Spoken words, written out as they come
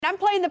I'm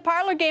playing the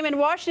parlor game in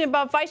Washington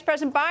about Vice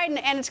President Biden,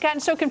 and it's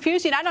gotten so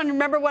confusing. I don't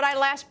remember what I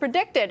last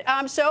predicted.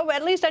 So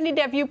at least I need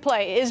to have you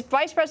play. Is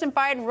Vice President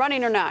Biden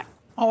running or not?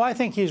 Oh, I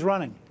think he's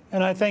running.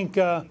 And I think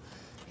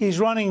he's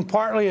running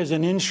partly as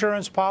an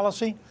insurance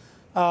policy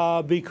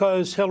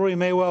because Hillary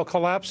may well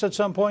collapse at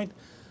some point.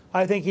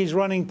 I think he's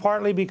running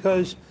partly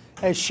because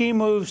as she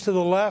moves to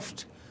the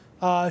left,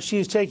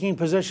 she's taking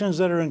positions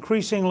that are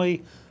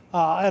increasingly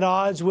at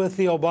odds with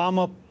the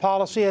Obama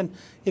policy. And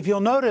if you'll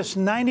notice,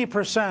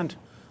 90%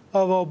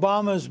 of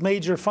Obama's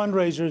major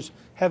fundraisers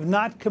have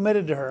not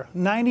committed to her.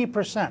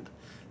 90%.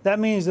 That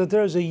means that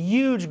there's a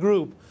huge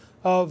group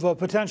of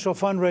potential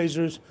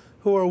fundraisers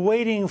who are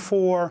waiting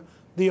for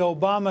the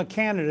Obama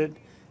candidate.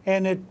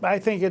 And I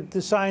think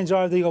the signs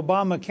are the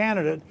Obama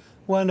candidate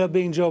will end up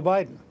being Joe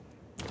Biden.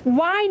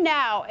 Why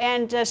now?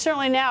 And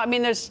certainly now, I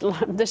mean, there's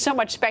so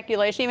much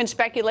speculation, even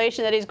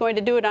speculation that he's going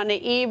to do it on the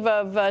eve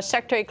of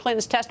Secretary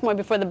Clinton's testimony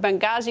before the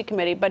Benghazi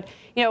committee. But,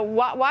 you know,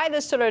 why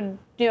this sort of,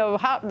 you know,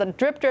 how the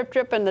drip, drip,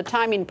 drip and the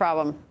timing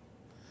problem?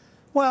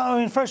 Well, I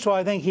mean, first of all,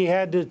 I think he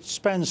had to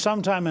spend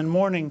some time in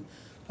mourning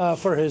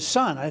for his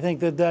son. I think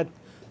that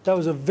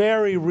was a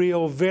very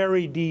real,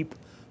 very deep,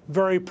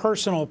 very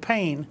personal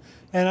pain.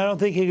 And I don't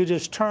think he could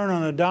just turn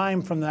on a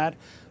dime from that.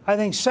 I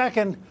think,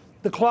 second,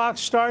 the clock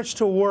starts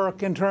to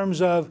work in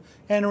terms of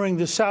entering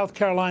the South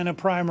Carolina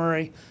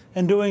primary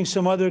and doing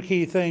some other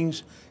key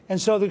things. And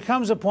so there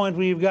comes a point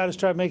where you've got to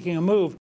start making a move.